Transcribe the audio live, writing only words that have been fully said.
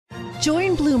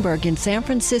Join Bloomberg in San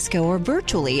Francisco or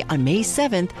virtually on May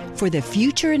 7th for The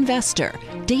Future Investor,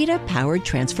 Data-Powered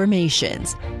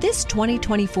Transformations. This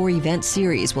 2024 event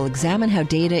series will examine how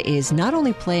data is not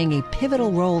only playing a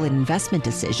pivotal role in investment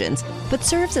decisions, but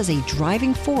serves as a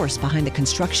driving force behind the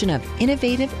construction of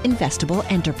innovative, investable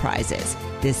enterprises.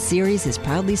 This series is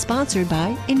proudly sponsored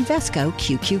by Invesco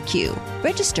QQQ.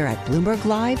 Register at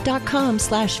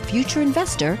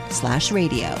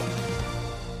bloomberglive.com/futureinvestor/radio.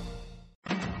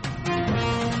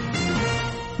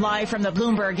 Live from the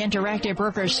Bloomberg Interactive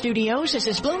Brokers Studios, this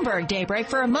is Bloomberg Daybreak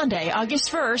for Monday,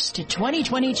 August 1st,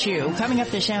 2022. Coming up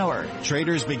this hour.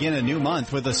 Traders begin a new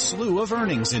month with a slew of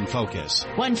earnings in focus.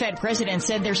 One Fed president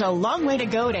said there's a long way to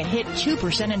go to hit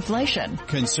 2% inflation.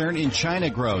 Concern in China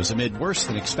grows amid worse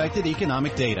than expected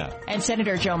economic data. And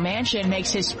Senator Joe Manchin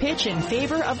makes his pitch in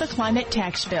favor of the climate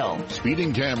tax bill.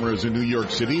 Speeding cameras in New York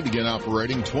City begin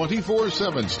operating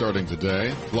 24/7 starting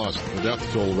today. Plus, the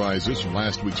death toll rises from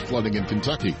last week's flooding in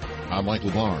Kentucky. I'm Mike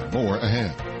LeVar. More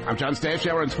ahead. I'm John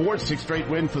Stashower in sports. 6th straight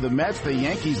win for the Mets. The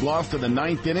Yankees lost in the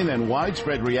 9th inning and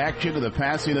widespread reaction to the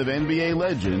passing of NBA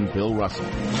legend Bill Russell.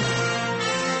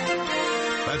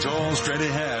 That's all straight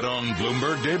ahead on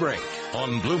Bloomberg Daybreak.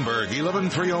 On Bloomberg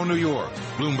 1130 New York,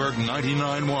 Bloomberg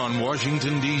 99.1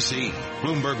 Washington, D.C.,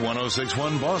 Bloomberg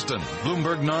 106.1 Boston,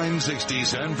 Bloomberg 960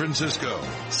 San Francisco,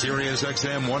 Sirius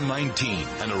XM 119,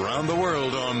 and around the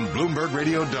world on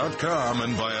BloombergRadio.com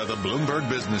and via the Bloomberg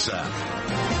Business app.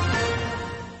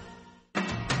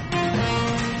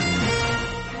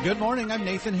 Good morning, I'm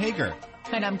Nathan Hager.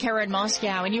 And I'm Karen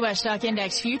Moscow. And U.S. stock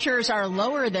index futures are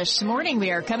lower this morning.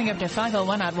 We are coming up to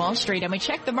 501 on Wall Street. And we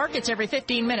check the markets every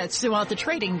 15 minutes throughout the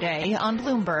trading day on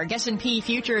Bloomberg. S&P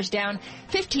futures down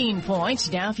 15 points.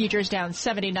 Dow futures down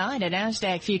 79. And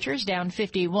NASDAQ futures down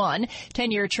 51.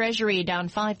 10-year Treasury down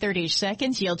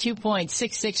 5/32. Yield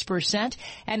 2.66%.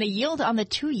 And the yield on the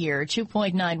 2-year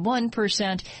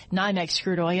 2.91%. NYMEX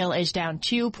crude oil is down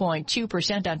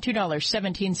 2.2% on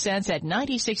 $2.17 at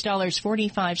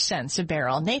 $96.45 a barrel.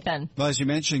 Nathan. Well, as you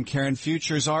mentioned, Karen,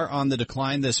 futures are on the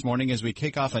decline this morning as we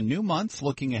kick off a new month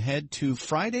looking ahead to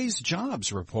Friday's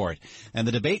jobs report. And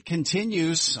the debate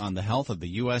continues on the health of the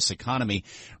U.S. economy.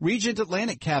 Regent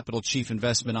Atlantic Capital Chief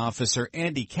Investment Officer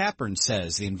Andy Capern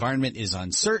says the environment is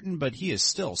uncertain, but he is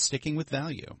still sticking with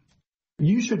value.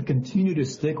 You should continue to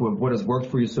stick with what has worked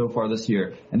for you so far this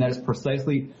year, and that is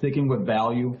precisely sticking with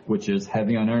value, which is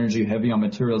heavy on energy, heavy on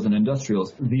materials and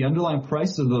industrials. The underlying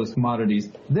prices of those commodities,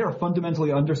 they are fundamentally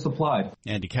undersupplied.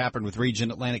 Andy Capern with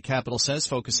Regent Atlantic Capital says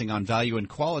focusing on value and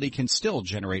quality can still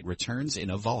generate returns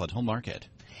in a volatile market.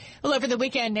 Well, over the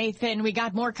weekend, Nathan, we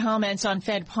got more comments on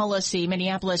Fed policy.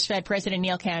 Minneapolis Fed President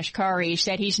Neel Kashkari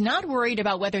said he's not worried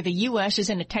about whether the U.S.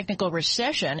 is in a technical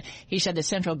recession. He said the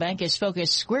central bank is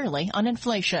focused squarely on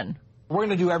inflation. We're going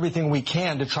to do everything we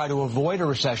can to try to avoid a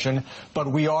recession,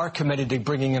 but we are committed to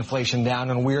bringing inflation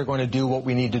down, and we are going to do what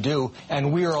we need to do.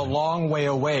 And we are a long way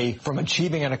away from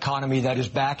achieving an economy that is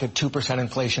back at 2%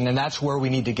 inflation, and that's where we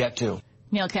need to get to.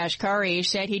 Neel Kashkari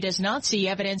said he does not see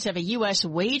evidence of a U.S.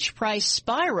 wage price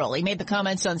spiral. He made the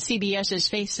comments on CBS's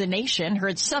Face the Nation,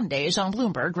 heard Sundays on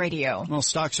Bloomberg Radio. Well,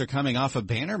 stocks are coming off a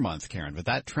banner month, Karen, but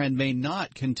that trend may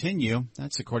not continue.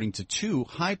 That's according to two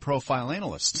high-profile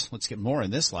analysts. Let's get more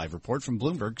in this live report from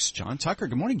Bloomberg's John Tucker.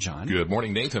 Good morning, John. Good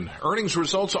morning, Nathan. Earnings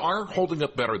results are holding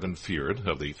up better than feared.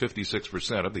 Of the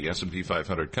 56% of the S&P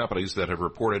 500 companies that have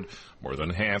reported, more than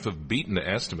half have beaten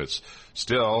estimates.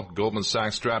 Still, Goldman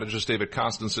Sachs strategist David Kostin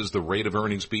says the rate of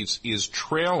earnings beats is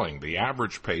trailing the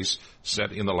average pace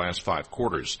set in the last 5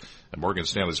 quarters. And Morgan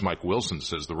Stanley's Mike Wilson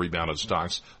says the rebound in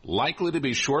stocks likely to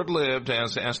be short-lived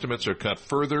as estimates are cut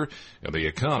further and the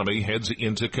economy heads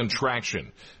into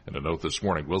contraction. And a note this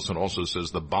morning, Wilson also says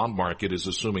the bond market is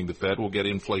assuming the Fed will get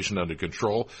inflation under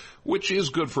control, which is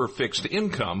good for fixed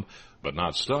income, but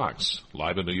not stocks.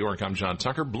 Live in New York, I'm John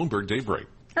Tucker, Bloomberg Daybreak.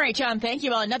 All right, John, thank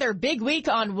you. Well, another big week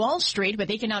on Wall Street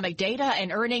with economic data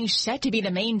and earnings set to be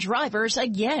the main drivers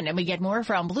again. And we get more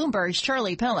from Bloomberg's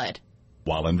Charlie Pellett.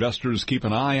 While investors keep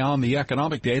an eye on the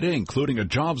economic data, including a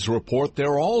jobs report,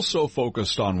 they're also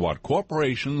focused on what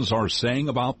corporations are saying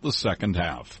about the second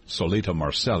half. Solita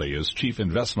Marcelli is Chief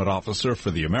Investment Officer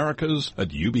for the Americas at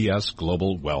UBS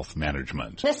Global Wealth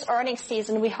Management. This earnings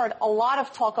season, we heard a lot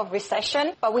of talk of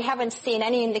recession, but we haven't seen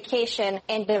any indication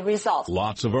in the results.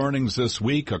 Lots of earnings this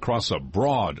week across a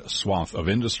broad swath of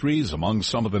industries. Among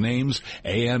some of the names,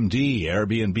 AMD,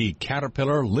 Airbnb,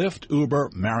 Caterpillar, Lyft, Uber,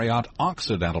 Marriott,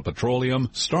 Occidental Petroleum,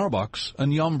 from Starbucks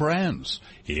and Yum Brands.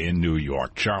 In New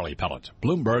York, Charlie Pellet,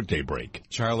 Bloomberg Daybreak.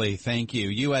 Charlie, thank you.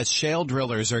 U.S. shale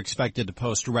drillers are expected to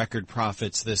post record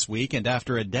profits this week, and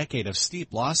after a decade of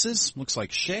steep losses, looks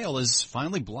like shale is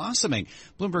finally blossoming.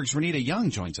 Bloomberg's Renita Young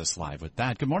joins us live with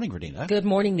that. Good morning, Renita. Good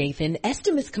morning, Nathan.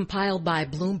 Estimates compiled by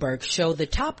Bloomberg show the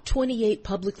top 28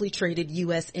 publicly traded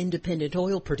U.S. independent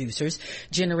oil producers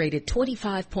generated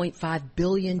 $25.5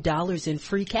 billion in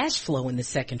free cash flow in the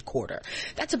second quarter.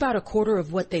 That's about a quarter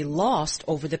of what they lost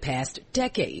over the past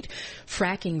decade.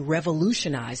 Fracking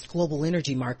revolutionized global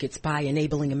energy markets by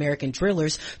enabling American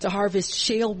drillers to harvest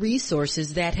shale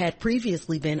resources that had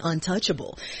previously been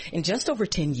untouchable. In just over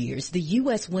 10 years, the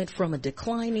U.S. went from a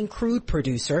declining crude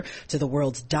producer to the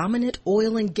world's dominant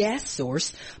oil and gas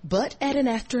source, but at an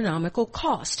astronomical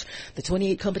cost. The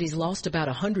 28 companies lost about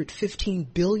 $115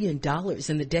 billion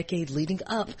in the decade leading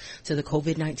up to the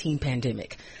COVID-19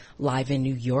 pandemic. Live in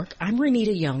New York, I'm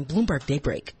Renita Young, Bloomberg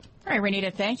Daybreak. All right,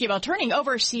 Renita, thank you. Well, turning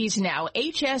overseas now,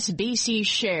 HSBC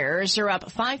shares are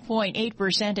up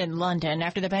 5.8% in London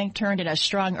after the bank turned in a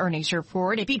strong earnings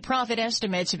report. It beat profit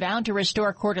estimates, vowed to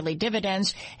restore quarterly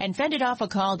dividends, and fended off a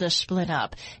call to split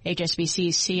up.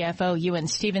 HSBC's CFO Ewan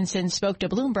Stevenson spoke to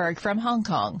Bloomberg from Hong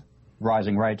Kong.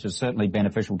 Rising rates is certainly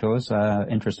beneficial to us.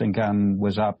 Interest income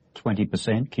was up 20%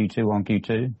 Q2 on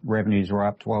Q2. Revenues were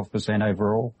up 12%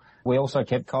 overall. We also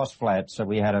kept costs flat, so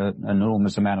we had an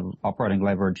enormous amount of operating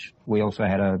leverage. We also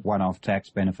had a one-off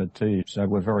tax benefit too, so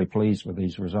we're very pleased with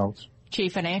these results.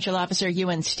 Chief Financial Officer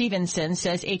Ewan Stevenson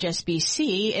says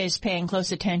HSBC is paying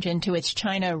close attention to its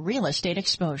China real estate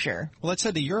exposure. Well, let's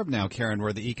head to Europe now, Karen,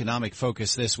 where the economic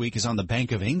focus this week is on the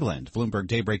Bank of England. Bloomberg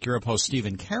Daybreak Europe host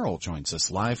Stephen Carroll joins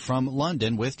us live from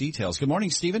London with details. Good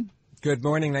morning, Stephen. Good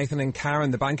morning, Nathan and Karen.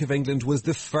 The Bank of England was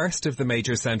the first of the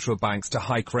major central banks to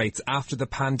hike rates after the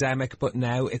pandemic, but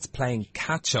now it's playing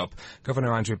catch-up.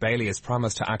 Governor Andrew Bailey has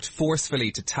promised to act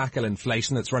forcefully to tackle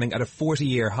inflation that's running at a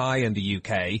 40-year high in the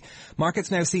UK.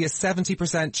 Markets now see a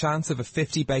 70% chance of a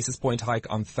 50 basis point hike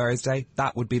on Thursday.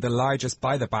 That would be the largest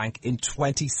by the bank in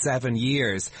 27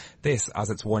 years. This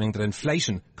as it's warning that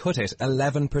inflation could hit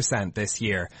 11% this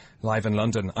year. Live in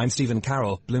London, I'm Stephen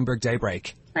Carroll, Bloomberg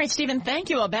Daybreak. All right, Stephen, thank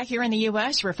you. Well, back here in the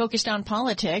U.S., we're focused on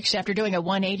politics. After doing a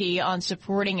 180 on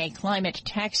supporting a climate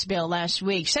tax bill last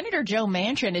week, Senator Joe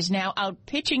Manchin is now out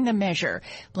pitching the measure.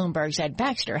 Bloomberg's Ed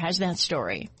Baxter has that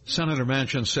story. Senator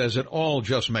Manchin says it all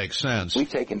just makes sense. We've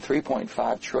taken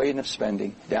 $3.5 trillion of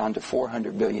spending down to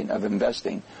 $400 billion of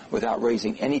investing without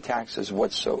raising any taxes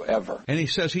whatsoever. And he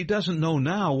says he doesn't know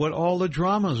now what all the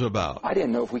drama's about. I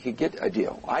didn't know if we could get a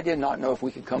deal. I did not know if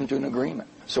we could come to an agreement.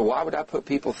 So why would I put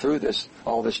people through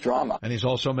all this drama? And he's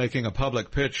also making a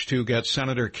public pitch to get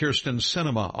Senator Kyrsten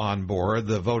Sinema on board.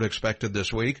 The vote expected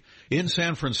this week. In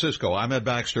San Francisco, I'm Ed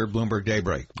Baxter, Bloomberg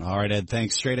Daybreak. All right, Ed,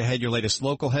 thanks. Straight ahead, your latest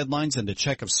local headlines and a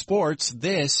check of sports.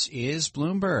 This is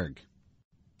Bloomberg.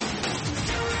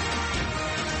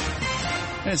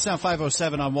 And it's now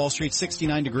 5:07 on Wall Street,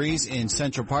 69 degrees in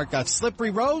Central Park. Got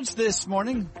slippery roads this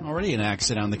morning. Already an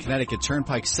accident on the Connecticut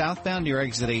Turnpike southbound near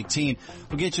exit 18.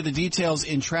 We'll get you the details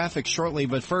in traffic shortly,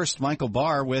 but first, Michael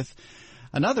Barr with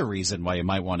another reason why you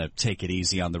might want to take it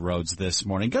easy on the roads this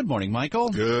morning. Good morning, Michael.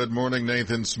 Good morning,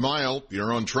 Nathan. Smile.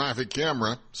 You're on traffic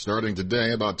camera. Starting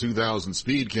today, about 2,000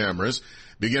 speed cameras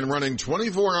begin running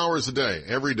 24 hours a day,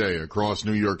 every day across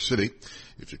New York City.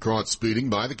 If you're caught speeding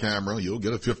by the camera, you'll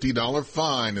get a $50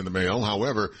 fine in the mail.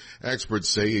 However, experts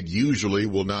say it usually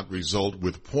will not result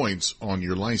with points on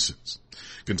your license.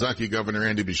 Kentucky Governor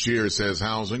Andy Beshear says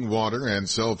housing, water, and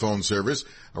cell phone service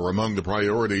are among the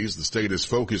priorities the state is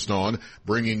focused on,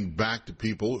 bringing back to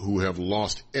people who have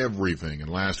lost everything in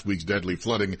last week's deadly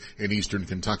flooding in eastern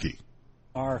Kentucky.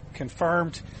 Our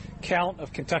confirmed count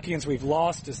of Kentuckians we've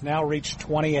lost has now reached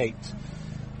 28,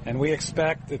 and we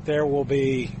expect that there will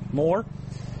be more,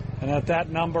 and that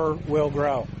number will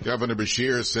grow. Governor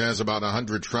Beshear says about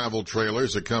 100 travel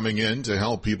trailers are coming in to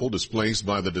help people displaced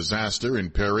by the disaster in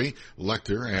Perry,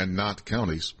 Lecter, and Knott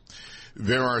counties.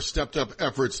 There are stepped-up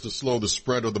efforts to slow the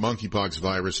spread of the monkeypox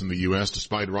virus in the U.S.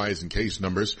 despite rising case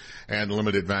numbers and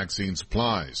limited vaccine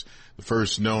supplies. The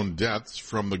first known deaths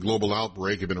from the global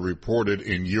outbreak have been reported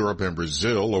in Europe and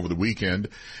Brazil over the weekend.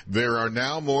 There are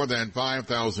now more than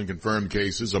 5,000 confirmed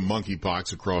cases of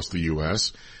monkeypox across the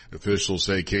U.S. Officials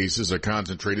say cases are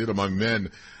concentrated among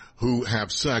men who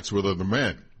have sex with other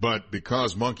men. But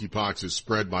because monkeypox is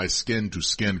spread by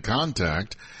skin-to-skin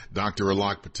contact, Dr.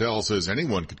 Alok Patel says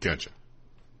anyone could catch it.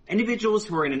 Individuals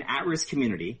who are in an at-risk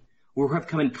community or who have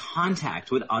come in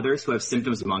contact with others who have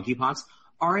symptoms of monkeypox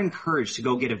are encouraged to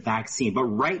go get a vaccine. But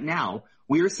right now,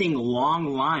 we are seeing long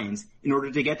lines in order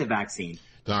to get the vaccine.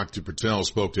 Dr. Patel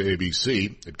spoke to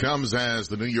ABC. It comes as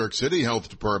the New York City Health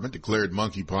Department declared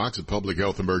monkeypox a public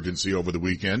health emergency over the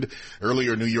weekend.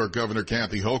 Earlier, New York Governor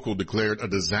Kathy Hochul declared a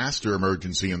disaster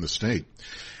emergency in the state.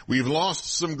 We've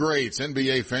lost some greats.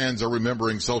 NBA fans are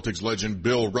remembering Celtics legend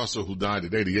Bill Russell, who died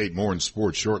at 88. More in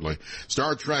sports shortly.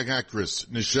 Star Trek actress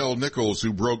Nichelle Nichols,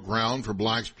 who broke ground for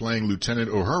blacks playing Lieutenant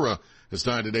Uhura, has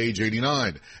died at age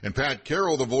 89. And Pat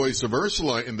Carroll, the voice of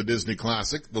Ursula in the Disney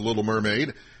classic, The Little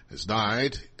Mermaid, has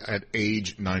died at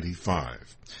age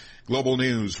 95. Global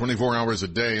news, 24 hours a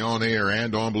day on air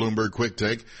and on Bloomberg Quick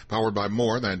Take, powered by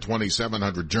more than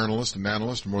 2,700 journalists and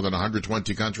analysts from more than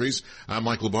 120 countries. I'm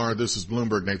Michael Barr. This is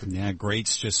Bloomberg, Nathan. Yeah,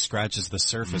 greats just scratches the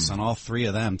surface on all three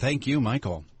of them. Thank you,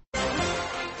 Michael.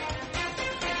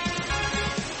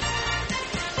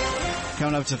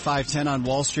 Coming up to 5:10 on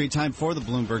Wall Street, time for the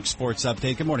Bloomberg Sports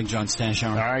Update. Good morning, John Stashauer.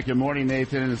 All right, good morning,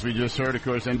 Nathan. As we just heard, of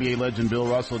course, NBA legend Bill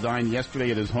Russell died yesterday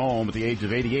at his home at the age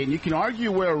of 88. And you can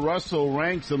argue where Russell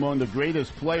ranks among the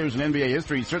greatest players in NBA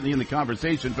history. He's certainly in the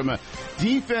conversation. From a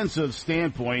defensive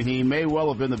standpoint, he may well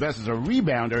have been the best as a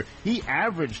rebounder. He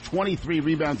averaged 23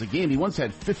 rebounds a game. He once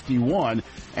had 51.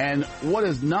 And what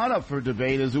is not up for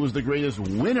debate is who was the greatest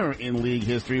winner in league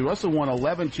history. Russell won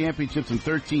 11 championships in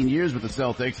 13 years with the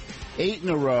Celtics. 8 in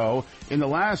a row. In the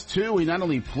last 2, he not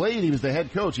only played, he was the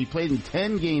head coach. He played in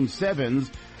 10 Game 7s.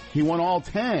 He won all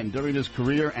 10 during his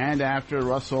career and after.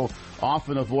 Russell,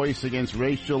 often a voice against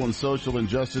racial and social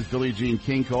injustice. Billie Jean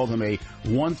King called him a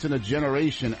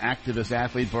once-in-a-generation activist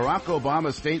athlete. Barack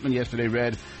Obama's statement yesterday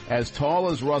read, "As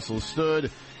tall as Russell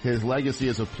stood, his legacy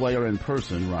as a player and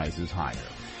person rises higher."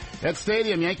 At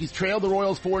Stadium, Yankees trailed the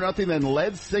Royals 4-0, then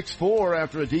led 6-4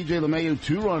 after a DJ LeMahieu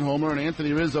 2-run homer and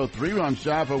Anthony Rizzo 3-run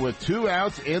shot, but with 2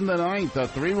 outs in the 9th. A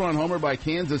 3-run homer by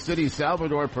Kansas City's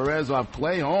Salvador Perez off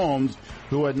Clay Holmes,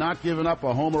 who had not given up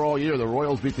a homer all year. The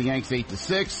Royals beat the Yanks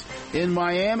 8-6. In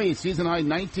Miami, season-high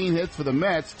 19 hits for the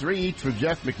Mets, 3 each for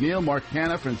Jeff McNeil, Mark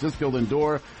Canha, Francisco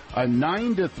Lindor. A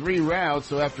 9-3 rout,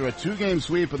 so after a 2-game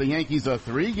sweep for the Yankees, a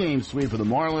 3-game sweep for the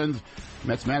Marlins.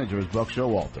 Mets manager is Buck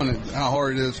Showalter. How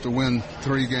hard it is to win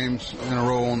 3 games in a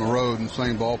row on the road in the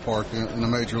same ballpark in the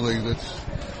major league. It's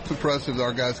impressive that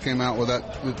our guys came out with the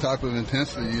type of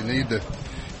intensity you need to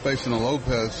facing a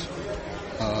Lopez.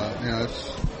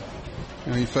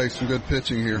 You face some good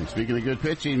pitching here. And speaking of good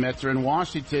pitching, Mets are in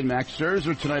Washington. Max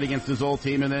Scherzer tonight against his old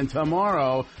team, and then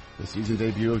tomorrow, the season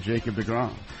debut of Jacob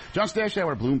deGrom. John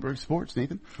Stashauer, Bloomberg Sports.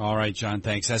 Nathan? All right, John,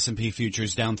 thanks. S&P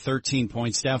futures down 13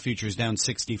 points. Dow futures down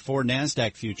 64.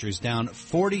 NASDAQ futures down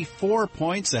 44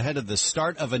 points ahead of the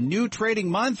start of a new trading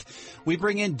month. We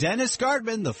bring in Dennis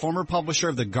Gartman, the former publisher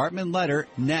of the Gartman Letter,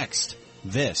 next.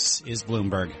 This is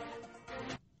Bloomberg.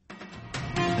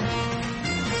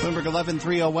 Bloomberg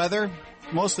 11:30 weather.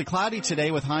 Mostly cloudy today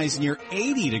with highs near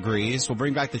 80 degrees. We'll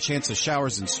bring back the chance of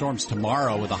showers and storms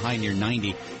tomorrow with a high near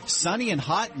 90. Sunny and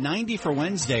hot, 90 for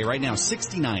Wednesday. Right now,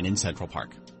 69 in Central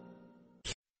Park.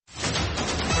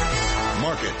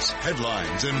 Markets,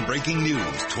 headlines, and breaking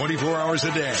news 24 hours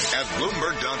a day at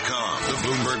Bloomberg.com, the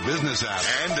Bloomberg Business app,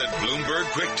 and at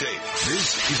Bloomberg Quick Take.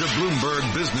 This is a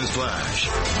Bloomberg Business Flash.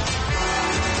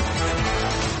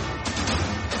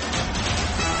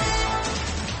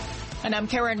 And I'm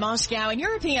Karen Moscow, and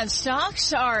European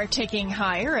stocks are ticking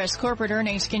higher as corporate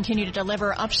earnings continue to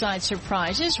deliver upside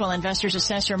surprises while investors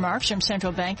assess remarks from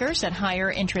central bankers that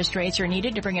higher interest rates are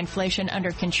needed to bring inflation under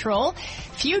control.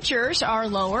 Futures are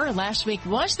lower. Last week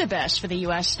was the best for the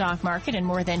U.S. stock market in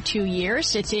more than 2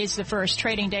 years. It is the first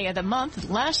trading day of the month.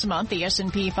 Last month, the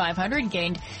S&P 500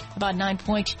 gained about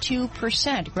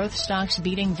 9.2%. Growth stocks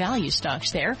beating value stocks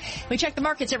there. We check the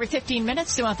markets every 15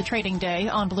 minutes throughout the trading day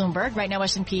on Bloomberg. Right now,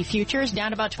 S&P futures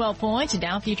down about 12 points.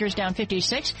 Dow futures down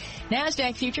 56.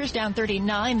 NASDAQ futures down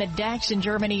 39. The DAX in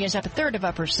Germany is up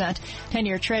 1/3%.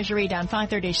 10-year Treasury down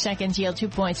 5/30 seconds. Yield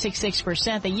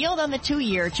 2.66%. The yield on the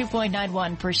 2-year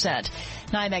 2.91%.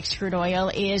 NYMEX crude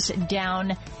oil is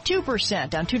down 2%,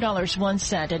 down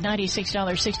 $2.01 at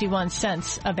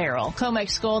 $96.61 a barrel.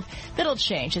 COMEX gold, little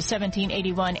change at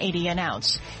 $17.81.80 an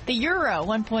ounce. The euro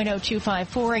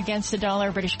 1.0254 against the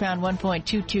dollar. British pound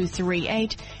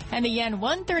 1.2238, and the yen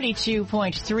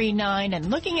 132.39.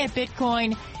 And looking at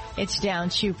Bitcoin, it's down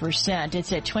 2%.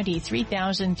 It's at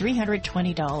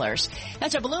 $23,320.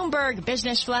 That's a Bloomberg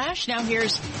Business Flash. Now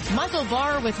here's Michael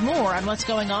Barr with more on what's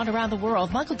going on around the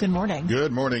world. Michael, good morning.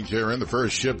 Good morning, Karen. The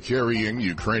first ship carrying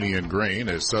Ukrainian grain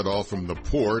has set off from the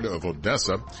port of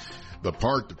Odessa. The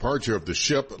departure of the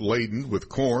ship laden with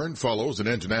corn follows an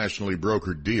internationally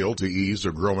brokered deal to ease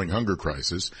a growing hunger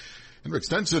crisis. Henrik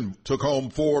Stenson took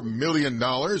home $4 million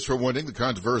for winning the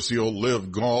controversial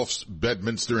Live Golf's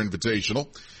Bedminster Invitational.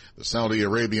 The Saudi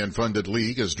Arabian-funded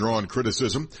league has drawn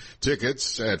criticism.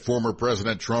 Tickets at former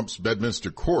President Trump's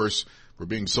Bedminster course were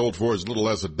being sold for as little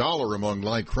as $1 among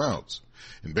light crowds.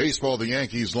 In baseball, the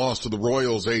Yankees lost to the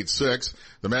Royals 8-6.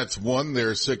 The Mets won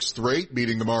their sixth straight,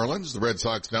 beating the Marlins. The Red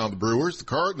Sox down the Brewers. The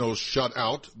Cardinals shut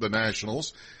out the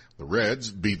Nationals. The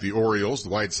Reds beat the Orioles. The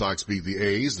White Sox beat the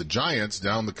A's. The Giants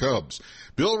down the Cubs.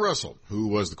 Bill Russell, who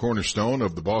was the cornerstone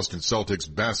of the Boston Celtics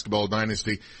basketball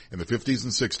dynasty in the 50s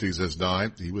and 60s, has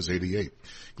died. He was 88.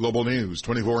 Global news,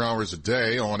 24 hours a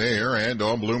day on air and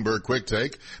on Bloomberg Quick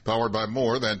Take, powered by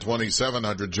more than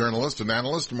 2,700 journalists and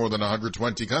analysts in more than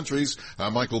 120 countries.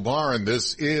 I'm Michael Barr, and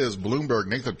this is Bloomberg.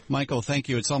 Nathan. Michael, thank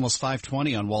you. It's almost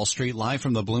 5:20 on Wall Street, live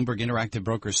from the Bloomberg Interactive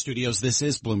Brokers Studios. This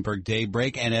is Bloomberg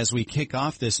Daybreak, and as we kick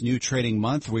off this new trading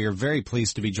month, we are very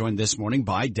pleased to be joined this morning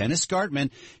by Dennis Gartman,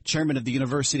 chairman of the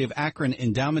University of Akron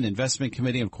Endowment Investment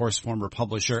Committee, and of course, former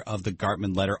publisher of the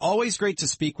Gartman Letter. Always great to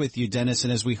speak with you, Dennis,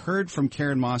 and as we heard from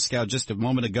Karen Moscow just a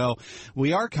moment ago,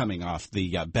 we are coming off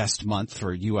the best month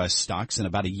for U.S. stocks in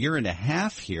about a year and a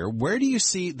half here. Where do you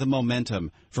see the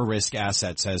momentum for risk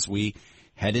assets as we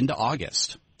head into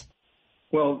August?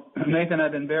 Well, Nathan,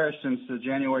 I've been bearish since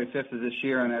January 5th of this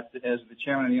year, and as the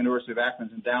chairman of the University of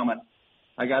Akron's endowment,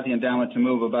 I got the endowment to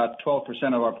move about 12%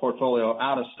 of our portfolio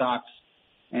out of stocks,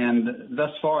 and thus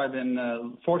far I've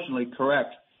been fortunately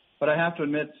correct. But I have to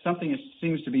admit, something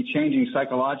seems to be changing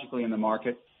psychologically in the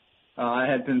market. I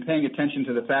had been paying attention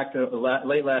to the fact that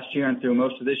late last year and through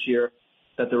most of this year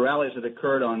that the rallies had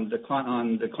occurred on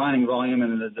declining volume,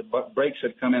 and the breaks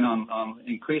had come in on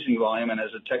increasing volume. And as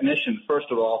a technician, first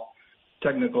of all,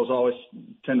 technicals always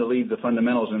tend to lead the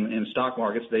fundamentals in stock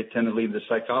markets. They tend to lead the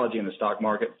psychology in the stock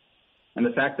market. And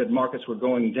the fact that markets were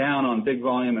going down on big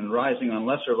volume and rising on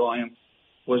lesser volume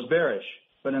was bearish.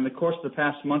 But in the course of the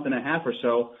past month and a half or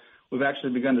so, we've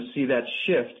actually begun to see that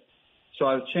shift. So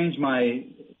I've changed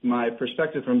my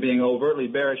perspective from being overtly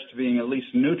bearish to being at least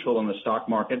neutral in the stock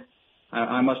market.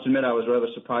 I must admit I was rather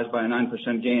surprised by a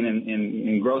 9% gain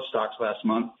in growth stocks last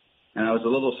month, and I was a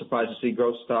little surprised to see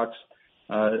growth stocks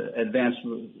advance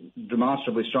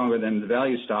demonstrably stronger than the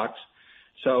value stocks.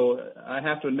 So I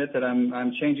have to admit that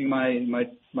I'm changing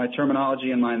my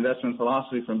terminology and my investment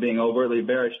philosophy from being overtly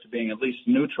bearish to being at least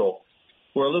neutral.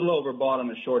 We're a little overbought in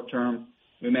the short term.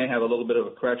 We may have a little bit of a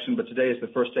correction, but today is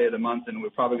the first day of the month, and we're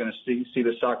probably going to see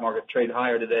the stock market trade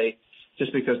higher today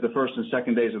just because the first and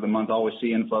second days of the month always see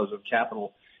inflows of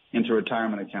capital into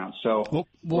retirement accounts. So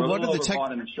we're a little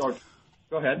overbought in the short.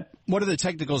 Go ahead. What are the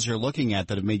technicals you're looking at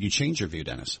that have made you change your view,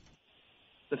 Dennis?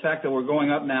 The fact that we're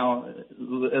going up now,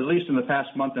 at least in the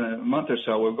past month or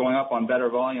so, we're going up on better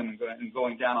volume and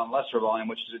going down on lesser volume,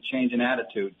 which is a change in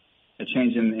attitude, a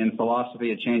change in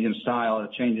philosophy, a change in style, a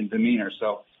change in demeanor.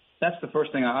 So that's the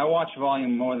first thing. I watch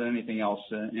volume more than anything else,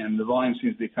 and the volume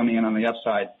seems to be coming in on the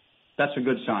upside. That's a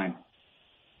good sign.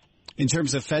 In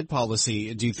terms of Fed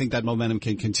policy, do you think that momentum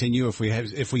can continue if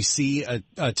we see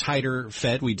a tighter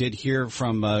Fed? We did hear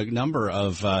from a number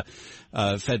of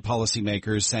Fed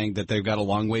policymakers saying that they've got a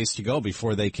long ways to go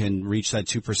before they can reach that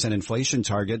 2% inflation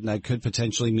target, and that could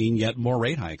potentially mean yet more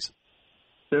rate hikes.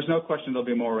 There's no question there'll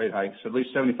be more rate hikes, at least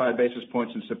 75 basis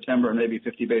points in September and maybe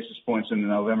 50 basis points in the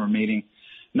November meeting.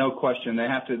 No question. They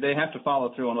have to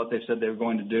follow through on what they said they were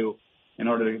going to do in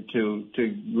order to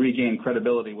regain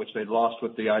credibility, which they'd lost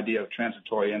with the idea of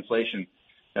transitory inflation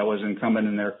that was incumbent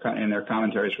in their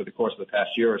commentaries for the course of the past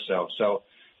year or so. So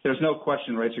there's no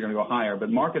question rates are going to go higher,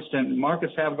 but markets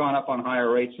have gone up on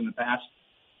higher rates in the past,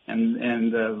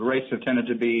 and rates have tended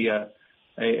to be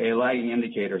a lagging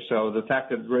indicator. So the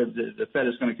fact that the Fed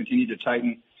is going to continue to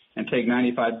tighten and take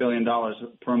 $95 billion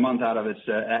per month out of its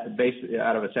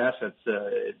assets,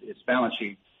 its balance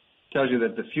sheet, tells you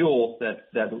that the fuel that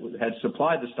had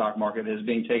supplied the stock market is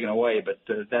being taken away, but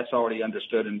that's already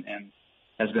understood and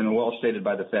has been well stated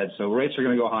by the Fed. So rates are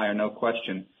going to go higher, no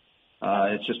question.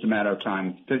 It's just a matter of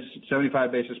time.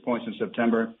 75 basis points in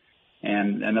September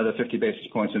and another 50 basis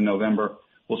points in November.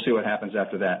 We'll see what happens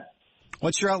after that.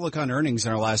 What's your outlook on earnings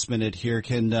in our last minute here?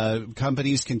 Can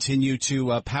companies continue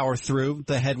to power through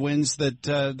the headwinds that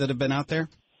have been out there?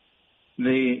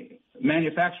 The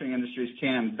manufacturing industries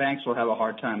can. Banks will have a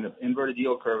hard time. The inverted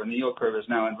yield curve, and the yield curve is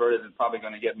now inverted and probably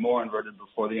going to get more inverted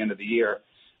before the end of the year.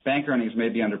 Bank earnings may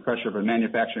be under pressure, but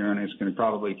manufacturing earnings can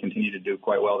probably continue to do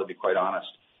quite well, to be quite honest.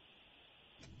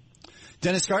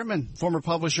 Dennis Gartman, former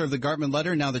publisher of the Gartman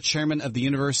Letter, now the chairman of the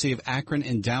University of Akron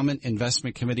Endowment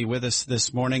Investment Committee, with us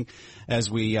this morning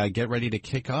as we get ready to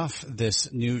kick off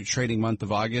this new trading month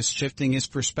of August, shifting his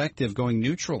perspective, going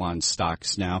neutral on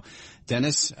stocks now.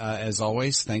 Dennis, as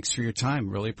always, thanks for your time.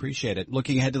 Really appreciate it.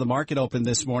 Looking ahead to the market open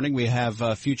this morning, we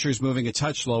have futures moving a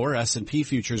touch lower. S&P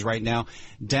futures right now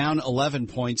down 11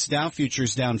 points. Dow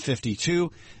futures down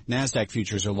 52. NASDAQ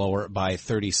futures are lower by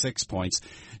 36 points.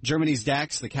 Germany's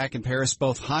DAX, the CAC and Paris,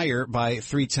 both higher by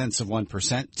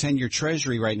 0.3%. 10-year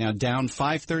Treasury right now down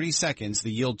 5/32.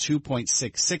 The yield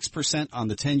 2.66% on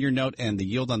the 10-year note, and the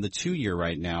yield on the 2-year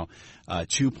right now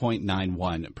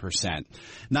 2.91%.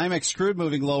 NYMEX crude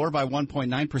moving lower by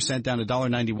 1.9% down to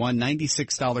 $1.91,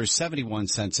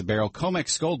 $96.71 a barrel.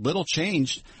 COMEX gold little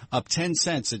changed, up 10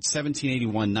 cents at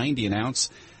 $17.81.90 an ounce.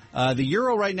 The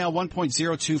euro right now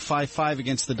 1.0255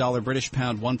 against the dollar. British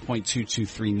pound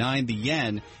 1.2239. The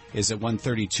yen is at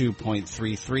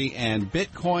 132.33, and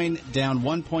Bitcoin down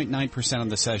 1.9% on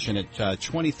the session at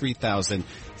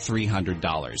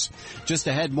 $23,300. Just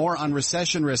ahead, more on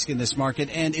recession risk in this market,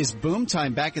 and is boom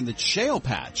time back in the shale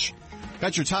patch?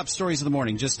 Got your top stories of the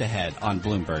morning just ahead on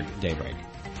Bloomberg Daybreak.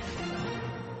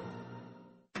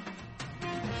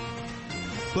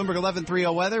 Bloomberg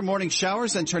 11:30 weather, morning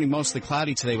showers, then turning mostly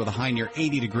cloudy today with a high near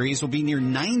 80 degrees. We'll be near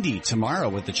 90 tomorrow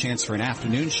with the chance for an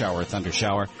afternoon shower or thunder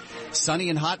shower. Sunny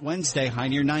and hot Wednesday, high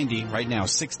near 90. Right now,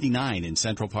 69 in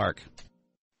Central Park.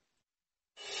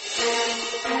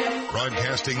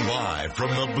 Broadcasting live from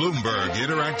the Bloomberg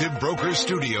Interactive Broker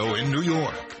Studio in New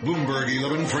York. Bloomberg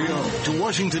 1130 to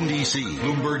Washington, D.C.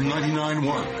 Bloomberg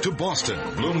 99.1 to Boston.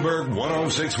 Bloomberg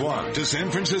 1061 to San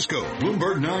Francisco.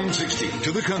 Bloomberg 960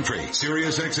 to the country.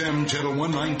 Sirius XM Channel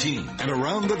 119. And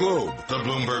around the globe, the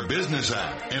Bloomberg Business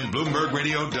app and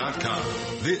BloombergRadio.com.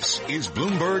 This is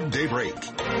Bloomberg Daybreak.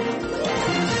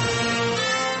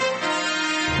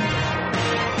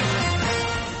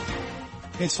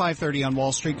 It's 5:30 on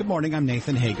Wall Street. Good morning. I'm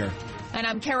Nathan Hager. And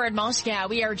I'm Karen Moscow.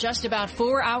 We are just about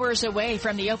 4 hours away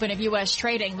from the open of U.S.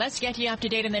 trading. Let's get you up to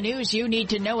date on the news you need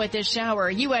to know at this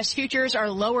hour. U.S. futures are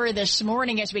lower this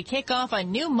morning as we kick off a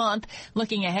new month.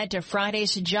 Looking ahead to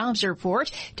Friday's jobs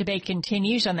report, debate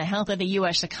continues on the health of the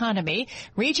U.S. economy.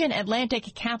 Region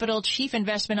Atlantic Capital Chief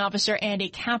Investment Officer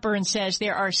Andy Capern says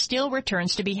there are still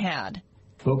returns to be had.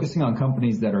 Focusing on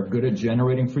companies that are good at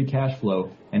generating free cash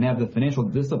flow and have the financial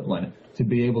discipline to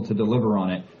be able to deliver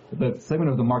on it. The segment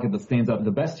of the market that stands out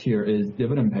the best here is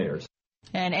dividend payers.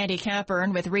 And Andy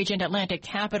Capern with Regent Atlantic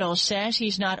Capital says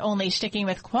he's not only sticking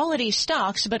with quality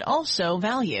stocks, but also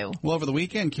value. Well, over the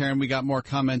weekend, Karen, we got more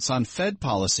comments on Fed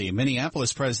policy.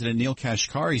 Minneapolis President Neil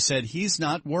Kashkari said he's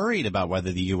not worried about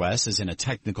whether the U.S. is in a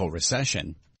technical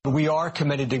recession. We are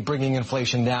committed to bringing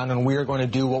inflation down, and we are going to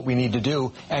do what we need to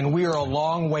do. And we are a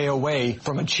long way away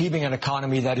from achieving an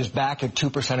economy that is back at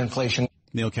 2% inflation.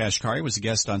 Neil Kashkari was a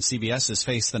guest on CBS's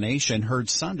Face the Nation, heard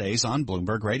Sundays on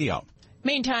Bloomberg Radio.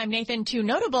 Meantime, Nathan, two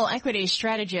notable equity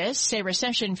strategists say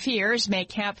recession fears may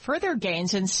cap further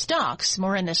gains in stocks.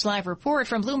 More in this live report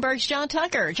from Bloomberg's John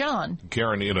Tucker. John.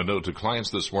 Karen, in a note to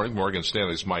clients this morning, Morgan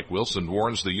Stanley's Mike Wilson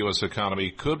warns the U.S.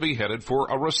 economy could be headed for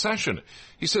a recession.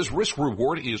 He says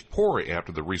risk-reward is poor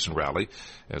after the recent rally,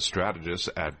 as strategists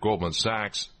at Goldman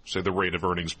Sachs say the rate of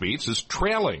earnings beats is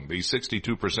trailing the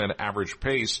 62% average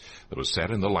pace that was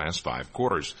set in the last 5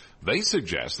 quarters. They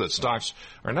suggest that stocks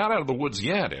are not out of the woods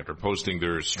yet after posting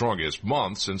their strongest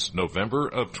month since November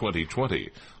of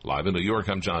 2020. Live in New York,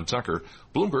 I'm John Tucker,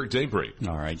 Bloomberg Daybreak.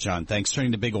 All right, John, thanks.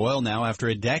 Turning to big oil now. After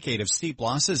a decade of steep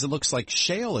losses, it looks like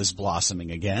shale is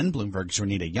blossoming again. Bloomberg's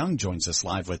Renita Young joins us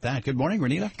live with that. Good morning,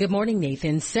 Renita. Good morning,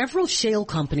 Nathan. Several shale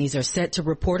companies are set to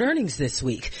report earnings this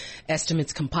week.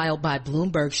 Estimates compiled by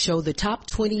Bloomberg show the top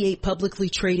 28 publicly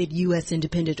traded U.S.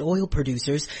 independent oil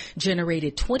producers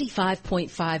generated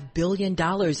 $25.5 billion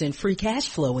in free cash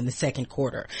flow in the second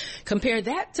quarter. Compare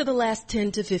that to the last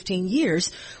 10 to 15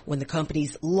 years when the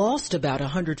companies lost about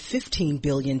 $115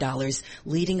 billion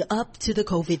leading up to the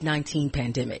COVID-19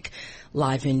 pandemic.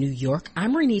 Live in New York,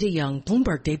 I'm Renita Young,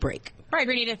 Bloomberg Daybreak. All right,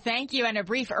 Renita, thank you. And a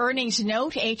brief earnings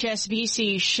note,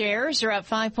 HSBC shares are up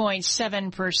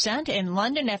 5.7% in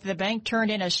London after the bank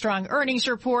turned in a strong earnings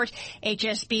report.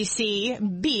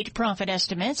 HSBC beat profit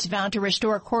estimates, vowed to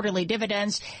restore quarterly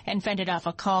dividends, and fended off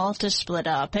a call to split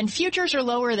up. And futures are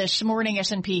lower this morning.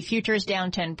 S&P futures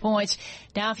down 10 points.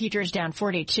 Dow futures down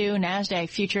 42. NASDAQ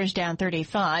futures down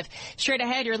 35. Straight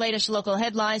ahead, your latest local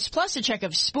headlines, plus a check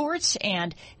of sports.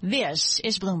 And this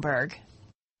is Bloomberg.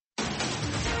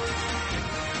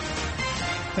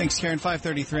 Thanks, Karen.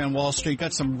 5:33 on Wall Street.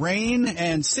 Got some rain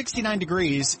and 69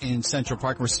 degrees in Central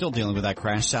Park. We're still dealing with that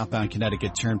crash, southbound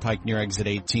Connecticut Turnpike near exit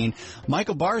 18.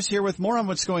 Michael Barr's here with more on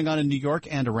what's going on in New York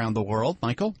and around the world.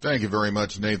 Michael? Thank you very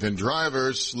much, Nathan.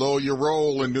 Drivers, slow your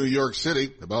roll in New York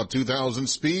City. About 2,000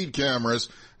 speed cameras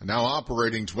are now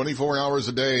operating 24 hours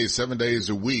a day, 7 days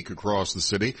a week across the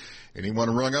city.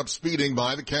 Anyone rung up speeding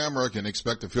by the camera can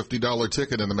expect a $50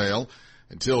 ticket in the mail.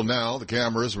 Until now, the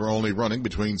cameras were only running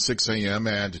between 6 a.m.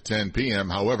 and 10 p.m.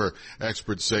 However,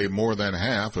 experts say more than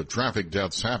half of traffic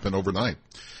deaths happen overnight.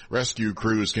 Rescue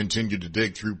crews continue to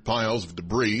dig through piles of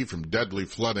debris from deadly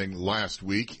flooding last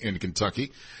week in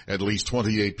Kentucky. At least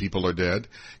 28 people are dead.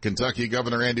 Kentucky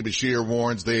Governor Andy Beshear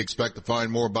warns they expect to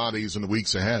find more bodies in the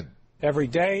weeks ahead. Every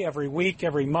day, every week,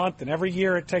 every month, and every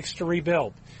year it takes to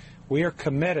rebuild. We are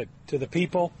committed to the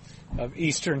people of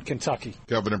eastern Kentucky.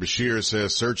 Governor Beshear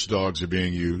says search dogs are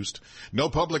being used. No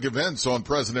public events on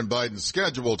President Biden's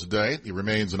schedule today. He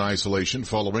remains in isolation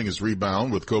following his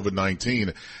rebound with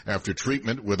COVID-19 after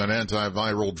treatment with an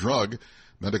antiviral drug.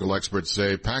 Medical experts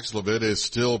say Paxlovid is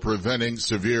still preventing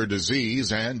severe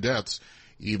disease and deaths,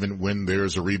 even when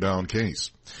there's a rebound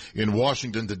case. In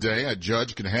Washington today, a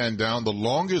judge can hand down the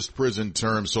longest prison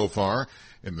term so far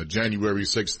in the January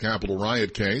 6th Capitol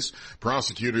riot case.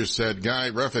 Prosecutors said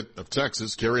Guy Reffitt of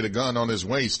Texas carried a gun on his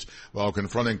waist while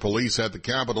confronting police at the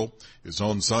Capitol. His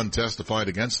own son testified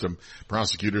against him.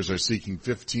 Prosecutors are seeking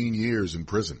 15 years in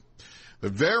prison. The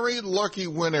very lucky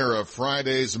winner of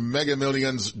Friday's Mega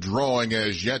Millions drawing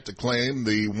has yet to claim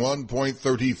the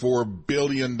 $1.34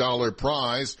 billion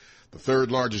prize, the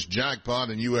third largest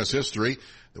jackpot in U.S. history.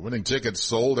 The winning tickets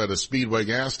sold at a Speedway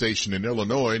gas station in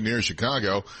Illinois near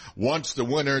Chicago. Once the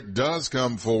winner does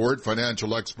come forward,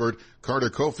 financial expert Carter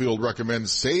Cofield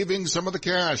recommends saving some of the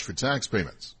cash for tax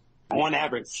payments. On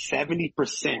average, 70%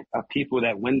 of people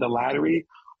that win the lottery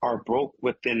are broke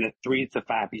within 3 to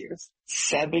 5 years.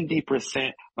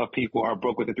 70% of people are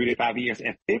broke within 3 to 5 years,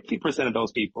 and 50% of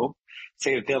those people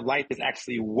say that their life is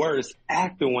actually worse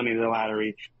after winning the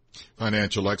lottery.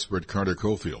 Financial expert Carter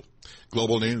Cofield.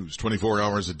 Global news, 24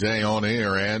 hours a day on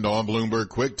air and on Bloomberg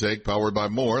Quick Take, powered by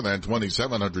more than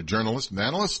 2,700 journalists and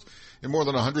analysts in more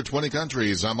than 120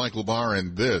 countries. I'm Michael Barr,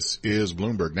 and this is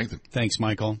Bloomberg. Nathan. Thanks,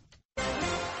 Michael.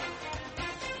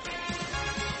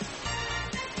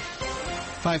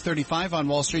 5:35 on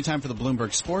Wall Street. Time for the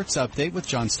Bloomberg Sports Update with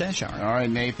John Stashauer. All right,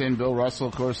 Nathan. Bill Russell,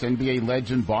 of course, NBA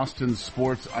legend, Boston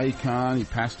sports icon. He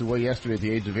passed away yesterday at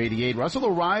the age of 88. Russell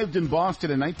arrived in Boston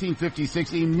in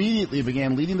 1956, immediately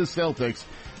began leading the Celtics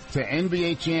to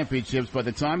NBA championships. By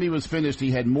the time he was finished, he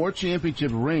had more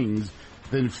championship rings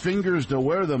than fingers to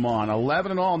wear them on.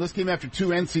 11 in all, and this came after 2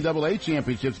 NCAA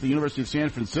championships at the University of San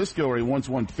Francisco, where he once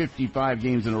won 55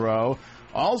 games in a row.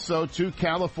 Also, 2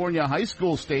 California high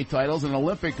school state titles and an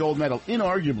Olympic gold medal.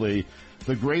 Inarguably,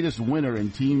 the greatest winner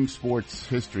in team sports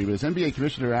history. But as NBA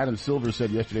Commissioner Adam Silver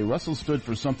said yesterday, Russell stood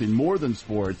for something more than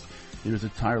sports. He was a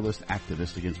tireless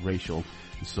activist against racial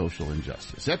and social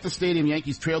injustice. At the stadium,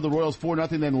 Yankees trailed the Royals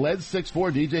 4-0, then led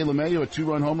 6-4. DJ LeMahieu, a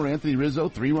 2-run homer. Anthony Rizzo,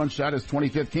 3-run shot, his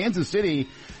 25th. Kansas City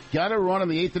got a run in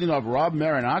the 8th inning of Rob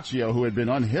Marinaccio, who had been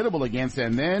unhittable against,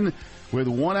 and then with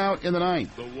 1 out in the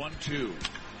 9th. The 1-2.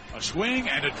 A swing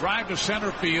and a drive to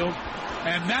center field,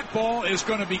 and that ball is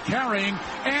going to be carrying,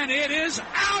 and it is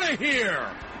out of here.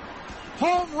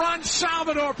 Home run,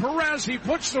 Salvador Perez. He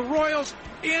puts the Royals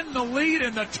in the lead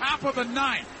in the top of the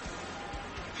 9th.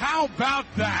 How about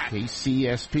that?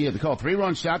 KCSP at the call.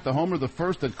 3-run shot, the homer, the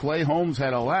first that Clay Holmes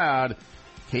had allowed.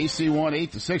 KC won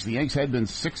 8-6. The Yanks had been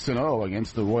 6-0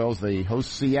 against the Royals. They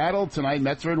host Seattle tonight.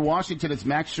 Mets are in Washington. It's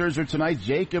Max Scherzer tonight.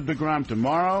 Jacob deGrom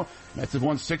tomorrow. Mets have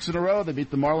won 6 in a row. They beat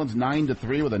the Marlins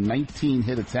 9-3 with a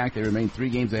 19-hit attack. They remain 3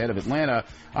 games ahead of Atlanta.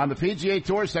 On the PGA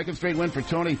Tour, second straight win for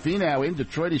Tony Finau in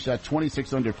Detroit. He shot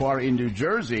 26 under par in New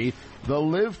Jersey. The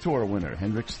LIV Tour winner,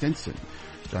 Henrik Stenson.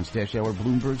 John Stashauer,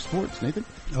 Bloomberg Sports. Nathan?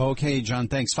 Okay, John,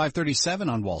 thanks. 5:37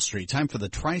 on Wall Street. Time for the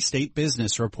Tri-State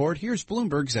Business Report. Here's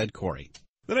Bloomberg's Ed Corey.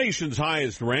 The nation's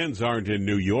highest rents aren't in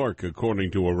New York,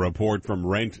 according to a report from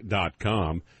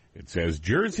Rent.com. It says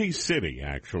Jersey City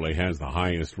actually has the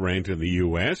highest rent in the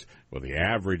U.S., with the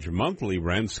average monthly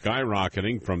rent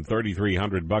skyrocketing from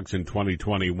 $3,300 in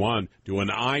 2021 to an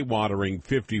eye-watering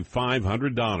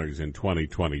 $5,500 in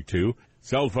 2022.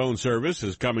 Cell phone service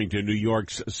is coming to New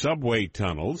York's subway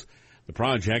tunnels. The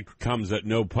project comes at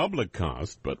no public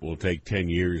cost, but will take 10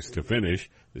 years to finish.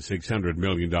 The $600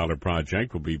 million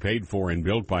project will be paid for and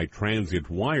built by Transit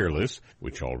Wireless,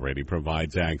 which already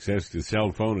provides access to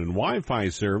cell phone and Wi-Fi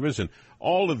service in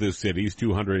all of the city's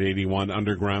 281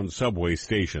 underground subway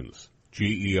stations.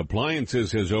 GE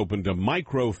Appliances has opened a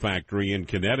micro factory in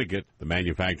Connecticut. The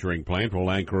manufacturing plant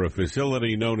will anchor a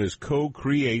facility known as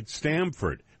Co-Create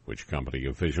Stamford, which company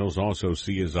officials also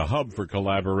see as a hub for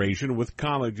collaboration with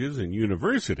colleges and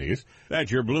universities. That's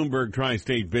your Bloomberg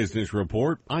Tri-State Business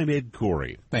Report. I'm Ed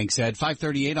Corey. Thanks, Ed.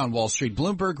 5:38 on Wall Street.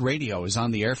 Bloomberg Radio is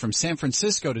on the air from San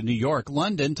Francisco to New York,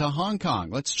 London to Hong Kong.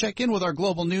 Let's check in with our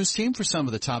global news team for some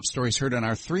of the top stories heard on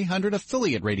our 300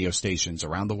 affiliate radio stations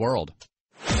around the world.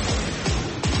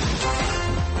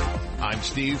 I'm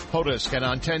Steve Potusk, and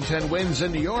on 1010 Wins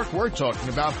in New York, we're talking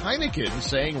about Heineken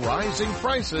saying rising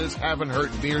prices haven't hurt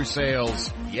beer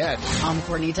sales yet. I'm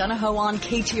Courtney Donahoe on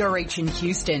KTRH in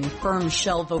Houston. Firms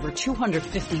shelve over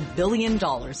 $250 billion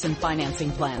in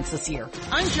financing plans this year.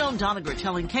 I'm Joan Doniger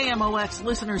telling KMOX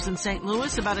listeners in St.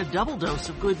 Louis about a double dose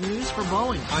of good news for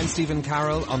Boeing. I'm Stephen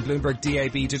Carroll on Bloomberg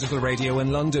DAB Digital Radio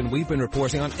in London. We've been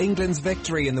reporting on England's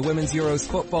victory in the Women's Euros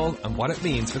football and what it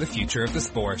means for the future of the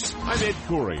sport. I'm Ed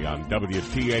Corey on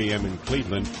WTAM in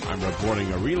Cleveland. I'm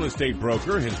reporting a real estate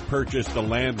broker has purchased the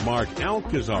landmark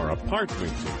Alcazar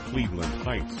Apartments in Cleveland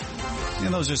Heights.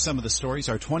 And those are some of the stories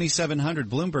our 2,700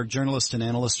 Bloomberg journalists and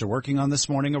analysts are working on this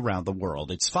morning around the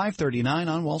world. It's 5:39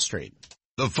 on Wall Street.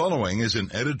 The following is an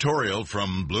editorial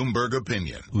from Bloomberg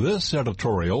Opinion. This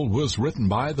editorial was written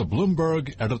by the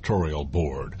Bloomberg editorial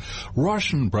board.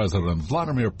 Russian President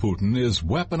Vladimir Putin is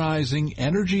weaponizing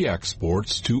energy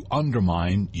exports to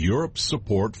undermine Europe's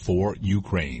support for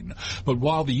Ukraine. But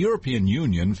while the European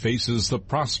Union faces the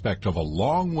prospect of a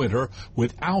long winter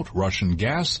without Russian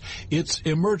gas, its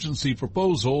emergency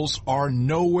proposals are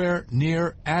nowhere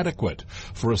near adequate.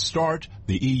 For a start,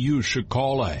 the EU should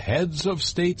call a heads of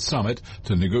state summit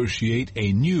to negotiate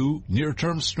a new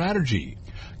near-term strategy.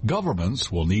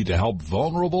 Governments will need to help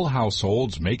vulnerable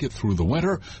households make it through the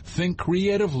winter, think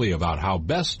creatively about how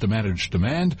best to manage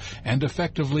demand, and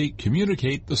effectively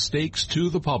communicate the stakes to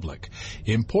the public.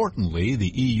 Importantly, the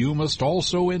EU must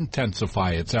also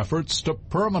intensify its efforts to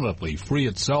permanently free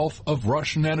itself of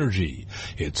Russian energy.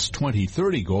 Its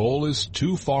 2030 goal is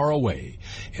too far away.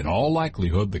 In all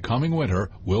likelihood, the coming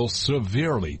winter will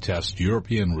severely test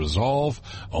European resolve.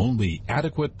 Only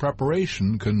adequate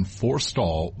preparation can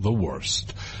forestall the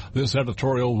worst. This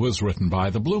editorial was written by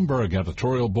the Bloomberg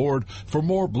editorial board. For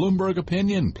more Bloomberg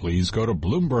opinion, please go to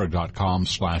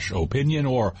Bloomberg.com/opinion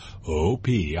or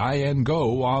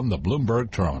OPIN-GO on the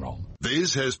Bloomberg terminal.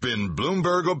 This has been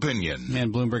Bloomberg Opinion.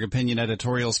 And Bloomberg Opinion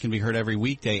editorials can be heard every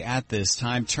weekday at this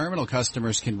time. Terminal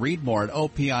customers can read more at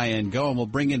OPIN-GO, and we'll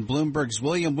bring in Bloomberg's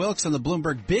William Wilkes on the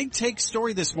Bloomberg Big Take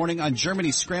story this morning on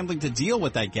Germany scrambling to deal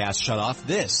with that gas shutoff.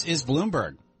 This is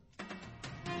Bloomberg.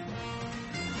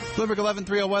 Bloomberg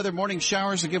 11:30 weather. Morning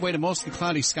showers will give way to mostly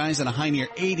cloudy skies and a high near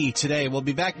 80 today. We'll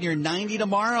be back near 90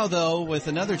 tomorrow, though, with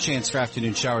another chance for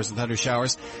afternoon showers and thunder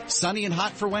showers. Sunny and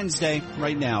hot for Wednesday.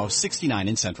 Right now, 69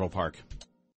 in Central Park.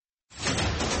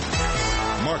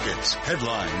 Markets,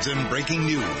 headlines, and breaking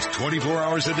news 24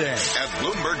 hours a day at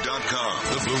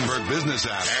Bloomberg.com, the Bloomberg Business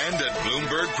app, and at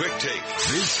Bloomberg Quick Take.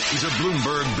 This is a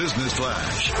Bloomberg Business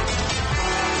Flash.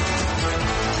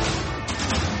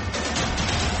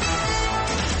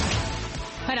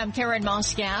 Hi, I'm Karen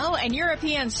Moscow, and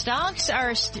European stocks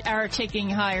are ticking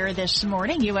higher this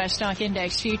morning. U.S. stock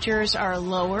index futures are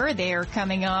lower. They are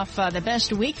coming off the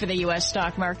best week for the U.S.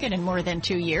 stock market in more than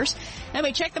 2 years. And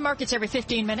we check the markets every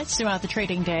 15 minutes throughout the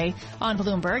trading day on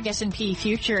Bloomberg. S&P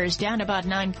futures down about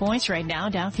 9 points right now.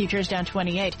 Dow futures down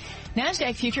 28.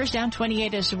 NASDAQ futures down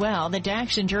 28 as well. The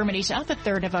DAX in Germany's up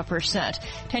 1/3%.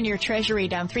 10-year Treasury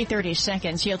down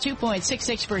 3/32. Yield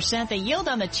 2.66%. The yield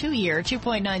on the 2-year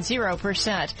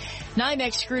 2.90%.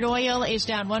 NYMEX crude oil is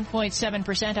down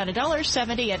 1.7% at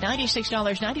 $1.70 at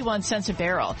 $96.91 a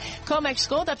barrel. COMEX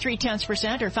gold up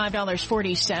 0.3% or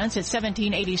 $5.40 at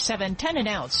 $17.87.10 an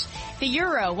ounce. The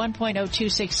euro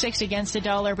 1.0266 against the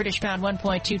dollar. British pound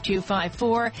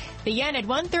 1.2254. The yen at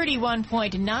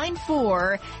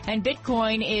 131.94, and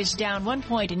Bitcoin is down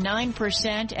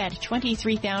 1.9% at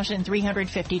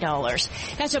 $23,350.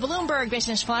 That's a Bloomberg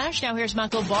Business Flash. Now here's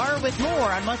Michael Barr with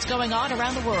more on what's going on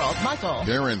around the world. Michael.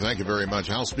 Darren, thank you very much.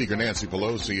 House Speaker Nancy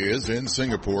Pelosi is in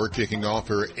Singapore kicking off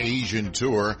her Asian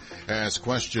tour as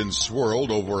questions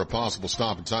swirled over a possible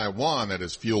stop in Taiwan that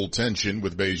has fueled tension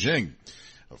with Beijing.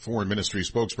 A foreign ministry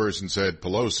spokesperson said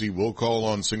Pelosi will call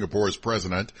on Singapore's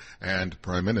president and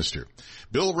prime minister.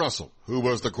 Bill Russell, who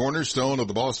was the cornerstone of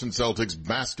the Boston Celtics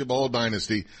basketball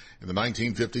dynasty in the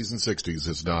 1950s and 60s,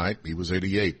 has died. He was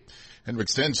 88. Henrik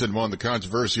Stenson won the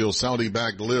controversial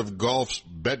Saudi-backed Live Golf's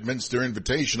Bedminster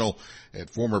Invitational at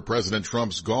former President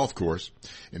Trump's golf course.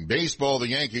 In baseball, the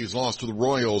Yankees lost to the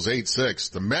Royals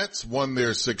 8-6. The Mets won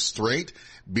their sixth straight,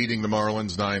 beating the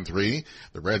Marlins 9-3.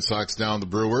 The Red Sox down the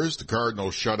Brewers. The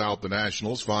Cardinals shut out the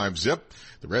Nationals 5-0.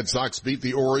 The Red Sox beat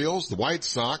the Orioles. The White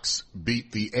Sox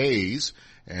beat the A's.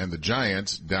 And the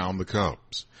Giants down the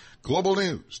Cubs. Global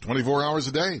news, 24 hours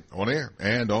a day, on air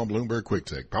and on Bloomberg Quick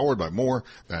Take, powered by more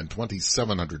than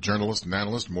 2,700 journalists and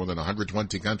analysts, more than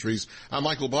 120 countries. I'm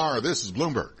Michael Barr. This is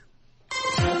Bloomberg.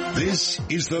 This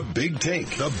is The Big Take,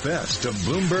 the best of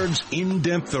Bloomberg's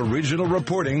in-depth original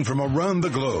reporting from around the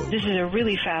globe. This is a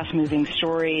really fast-moving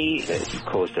story. It's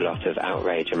caused a lot of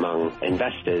outrage among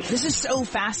investors. This is so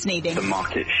fascinating. The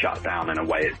market shut down in a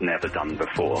way it's never done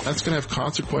before. That's going to have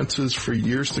consequences for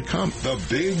years to come. The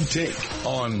Big Take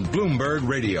on Bloomberg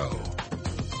Radio.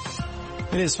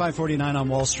 It is 5:49 on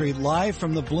Wall Street, live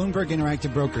from the Bloomberg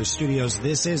Interactive Brokers studios.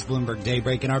 This is Bloomberg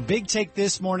Daybreak, and our big take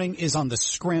this morning is on the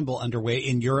scramble underway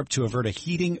in Europe to avert a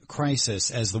heating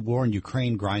crisis as the war in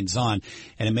Ukraine grinds on,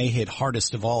 and it may hit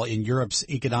hardest of all in Europe's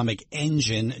economic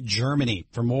engine, Germany.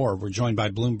 For more, we're joined by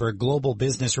Bloomberg global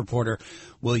business reporter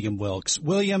William Wilkes.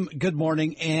 William, good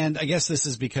morning, and I guess this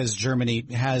is because Germany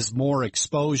has more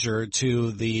exposure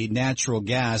to the natural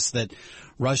gas that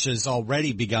Russia's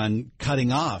already begun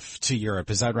cutting off to Europe.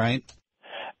 Is that right?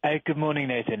 Good morning,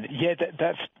 Nathan. Yeah,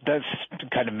 that's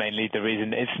kind of mainly the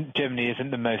reason. Germany isn't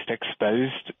the most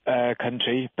exposed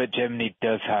country, but Germany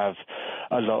does have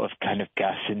a lot of kind of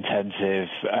gas-intensive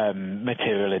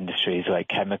material industries like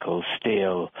chemicals,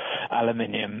 steel,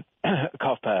 aluminium,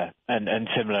 copper, and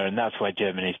similar, and that's why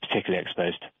Germany is particularly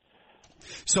exposed.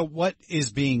 So what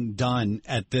is being done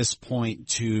at this point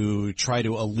to try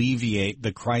to alleviate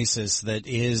the crisis that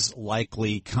is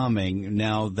likely coming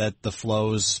now that the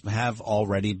flows have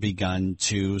already begun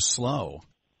to slow?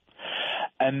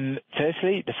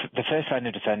 Firstly, the first line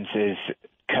of defense is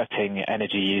cutting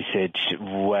energy usage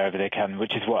wherever they can,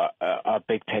 which is what our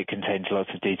big take contains lots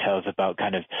of details about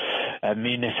kind of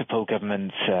municipal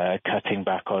governments cutting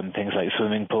back on things like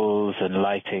swimming pools and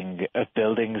lighting of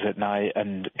buildings at night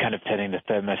and kind of turning the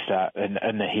thermostat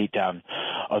and the heat down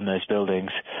on those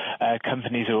buildings.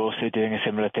 Companies are also doing a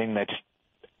similar thing. They're just,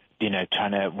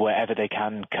 trying to, wherever they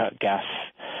can, cut gas,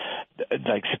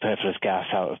 like superfluous gas,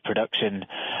 out of production.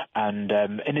 And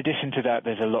in addition to that,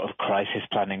 there's a lot of crisis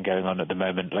planning going on at the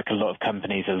moment. Like a lot of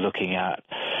companies are looking at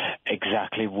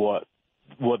exactly what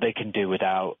they can do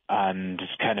without and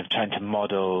kind of trying to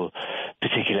model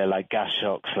particular like gas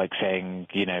shocks, like saying,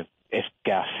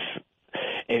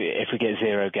 if we get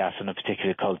zero gas on a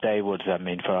particular cold day, what does that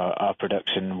mean for our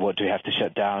production? What do we have to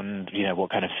shut down?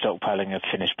 What kind of stockpiling of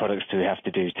finished products do we have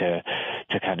to do to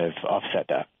kind of offset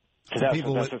that? So that's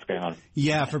what's going on.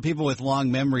 Yeah, for people with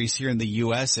long memories here in the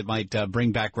U.S., it might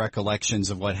bring back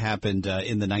recollections of what happened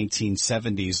in the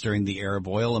 1970s during the Arab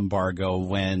oil embargo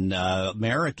when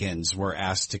Americans were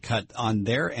asked to cut on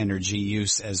their energy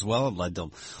use as well. It led to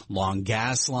long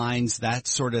gas lines, that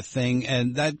sort of thing.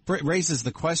 And that raises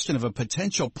the question of a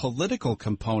potential political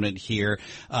component here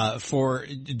for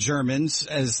Germans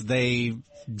as they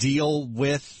deal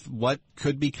with what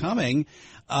could be coming.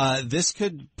 This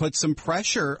could put some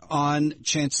pressure on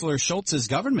Chancellor Scholz's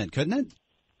government, couldn't it?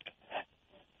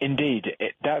 Indeed.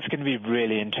 That's going to be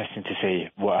really interesting to see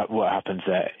what happens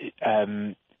there.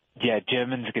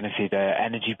 Germans are going to see their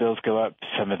energy bills go up.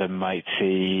 Some of them might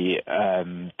see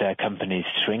their companies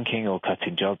shrinking or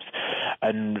cutting jobs.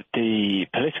 And the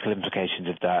political implications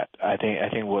of that, I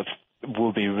think what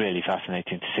will be really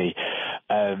fascinating to see.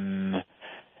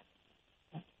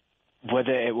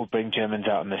 Whether it will bring Germans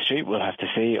out on the street, we'll have to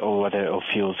see, or whether it will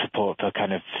fuel support for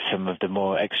kind of some of the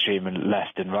more extreme and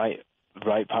left and right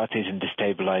parties and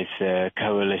destabilize the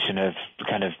coalition of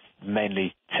kind of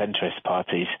mainly centrist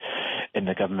parties in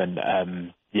the government.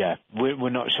 We're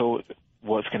not sure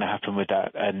what's going to happen with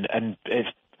that, and it's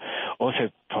also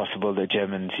possible that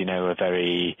Germans, it's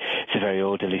a very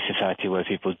orderly society where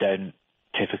people don't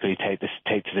typically take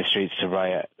to the streets to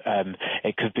riot.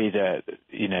 It could be that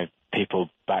people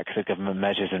back the government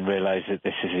measures and realize that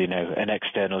this is an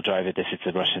external driver. This is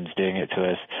the Russians doing it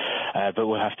to us, but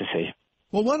we'll have to see.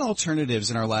 Well, what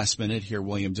alternatives in our last minute here,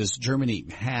 William, does Germany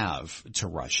have to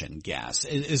Russian gas?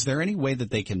 Is there any way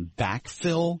that they can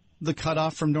backfill the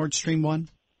cutoff from Nord Stream 1?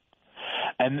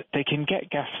 They can get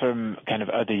gas from kind of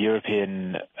other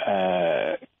European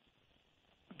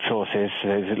sources.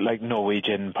 There's like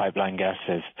Norwegian pipeline gas.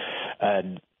 There's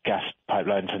gas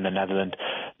pipeline from the Netherlands.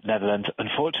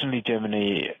 Unfortunately,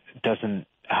 Germany doesn't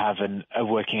have a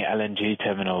working LNG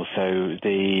terminal, so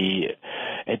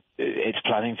it's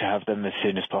planning to have them as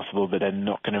soon as possible, but they're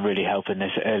not going to really help in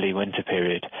this early winter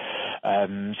period.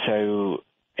 So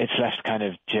it's left kind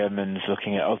of Germans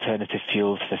looking at alternative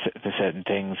fuels for certain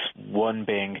things, one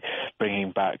being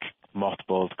bringing back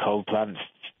mothballed coal plants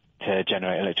to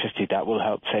generate electricity. That will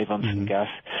help save on some gas.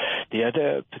 The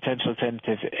other potential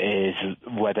alternative is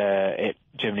whether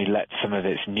Germany lets some of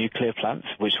its nuclear plants,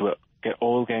 which were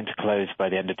all going to close by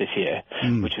the end of this year,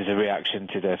 which was a reaction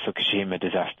to the Fukushima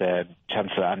disaster.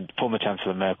 Former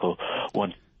Chancellor Merkel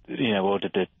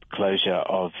ordered the closure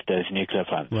of those nuclear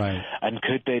plants. Right. And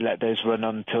could they let those run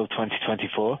until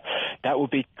 2024? That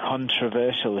would be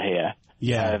controversial here.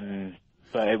 Yeah.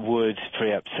 But it would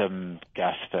free up some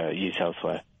gas for use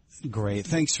elsewhere. Great.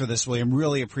 Thanks for this, William.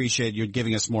 Really appreciate you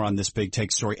giving us more on this Big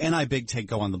Take story. NI Big Take,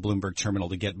 go on the Bloomberg terminal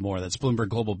to get more. That's Bloomberg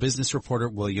Global Business reporter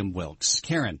William Wilkes.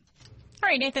 Karen. All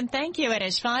right, Nathan, thank you. It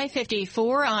is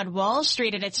 5:54 on Wall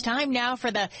Street, and it's time now for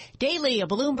the daily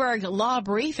Bloomberg Law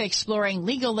Brief exploring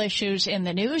legal issues in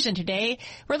the news. And today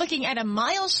we're looking at a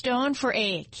milestone for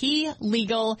a key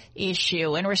legal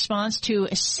issue. In response to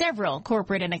several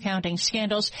corporate and accounting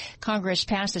scandals, Congress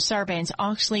passed the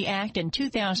Sarbanes-Oxley Act in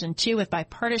 2002 with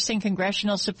bipartisan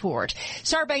congressional support.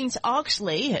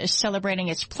 Sarbanes-Oxley is celebrating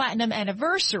its platinum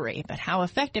anniversary, but how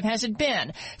effective has it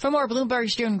been? For more,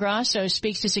 Bloomberg's June Grasso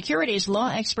speaks to securities law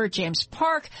expert James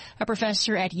Park, a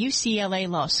professor at UCLA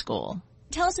Law School.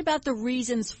 Tell us about the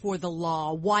reasons for the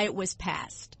law, why it was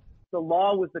passed. The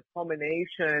law was the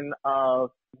culmination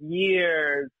of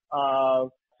years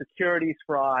of securities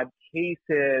fraud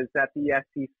cases that the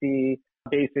SEC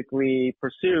basically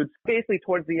pursued. Basically,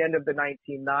 towards the end of the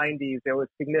 1990s, there was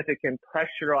significant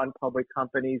pressure on public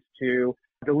companies to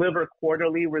deliver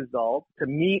quarterly results, to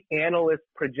meet analyst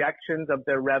projections of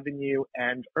their revenue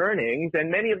and earnings,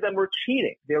 and many of them were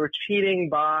cheating. They were cheating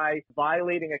by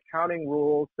violating accounting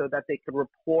rules so that they could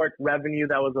report revenue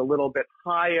that was a little bit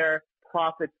higher,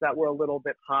 profits that were a little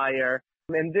bit higher.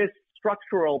 And this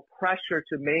structural pressure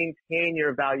to maintain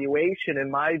your valuation,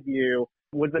 in my view,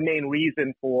 was the main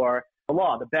reason for the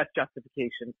law, the best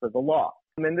justification for the law.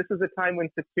 And this is a time when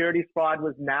securities fraud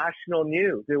was national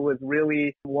news. It was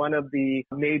really one of the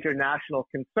major national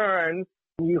concerns.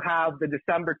 You have the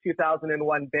December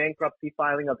 2001 bankruptcy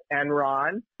filing of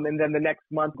Enron, and then the next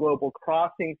month Global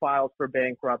Crossing files for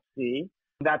bankruptcy.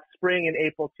 That spring in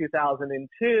April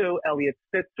 2002, Elliott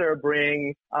Spitzer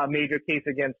brings a major case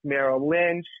against Merrill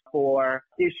Lynch for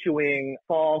issuing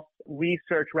false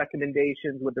research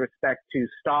recommendations with respect to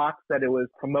stocks that it was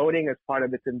promoting as part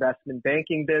of its investment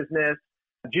banking business.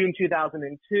 June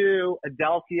 2002,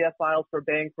 Adelphia files for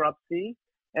bankruptcy.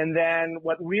 And then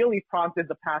what really prompted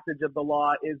the passage of the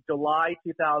law is July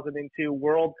 2002,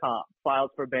 WorldCom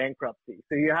files for bankruptcy.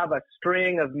 So you have a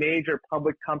string of major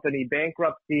public company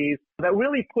bankruptcies that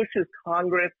really pushes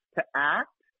Congress to act.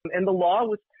 And the law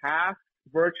was passed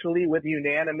virtually with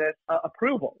unanimous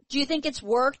approval. Do you think it's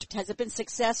worked? Has it been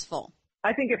successful?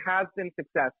 I think it has been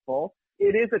successful.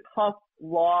 It is a tough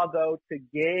law, though, to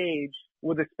gauge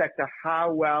with respect to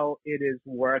how well it is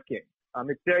working.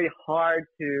 It's very hard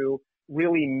to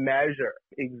really measure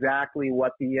exactly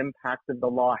what the impact of the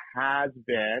law has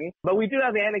been. But we do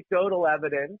have anecdotal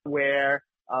evidence where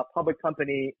public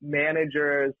company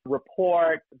managers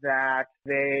report that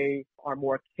they are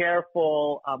more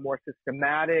careful, more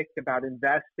systematic about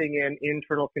investing in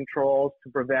internal controls to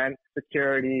prevent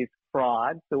securities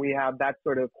fraud. So we have that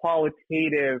sort of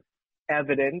qualitative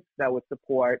evidence that would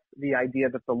support the idea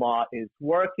that the law is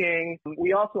working.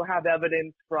 We also have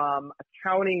evidence from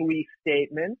accounting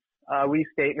restatements.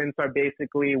 Restatements are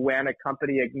basically when a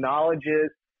company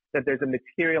acknowledges that there's a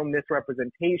material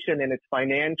misrepresentation in its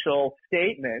financial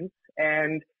statements.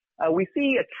 And we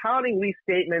see accounting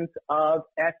restatements of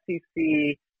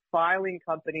SEC filing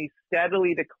companies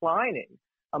steadily declining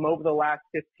over the last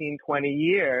 15, 20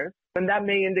 years. And that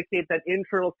may indicate that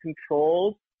internal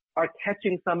controls are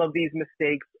catching some of these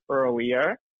mistakes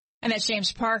earlier. And that's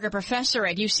James Park, a professor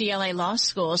at UCLA Law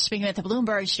School, speaking with the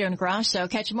Bloomberg's Joan Grasso.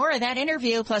 Catch more of that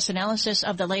interview plus analysis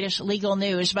of the latest legal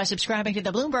news by subscribing to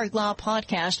the Bloomberg Law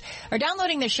Podcast or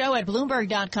downloading the show at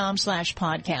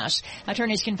Bloomberg.com/podcast.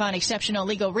 Attorneys can find exceptional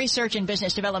legal research and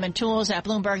business development tools at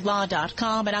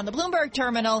BloombergLaw.com and on the Bloomberg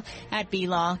terminal at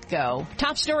BLaw Go.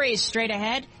 Top stories straight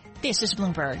ahead. This is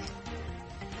Bloomberg.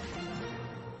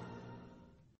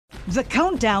 The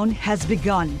countdown has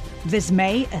begun. This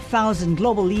May, 1,000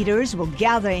 global leaders will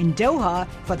gather in Doha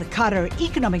for the Qatar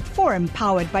Economic Forum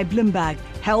powered by Bloomberg,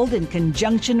 held in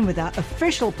conjunction with our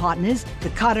official partners, the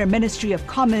Qatar Ministry of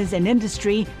Commerce and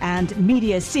Industry and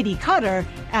Media City Qatar,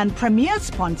 and premier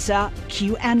sponsor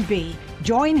QNB.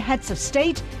 Join heads of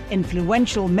state,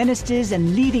 influential ministers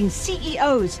and leading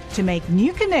CEOs to make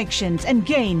new connections and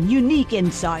gain unique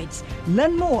insights.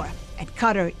 Learn more at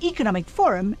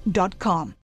QatarEconomicForum.com.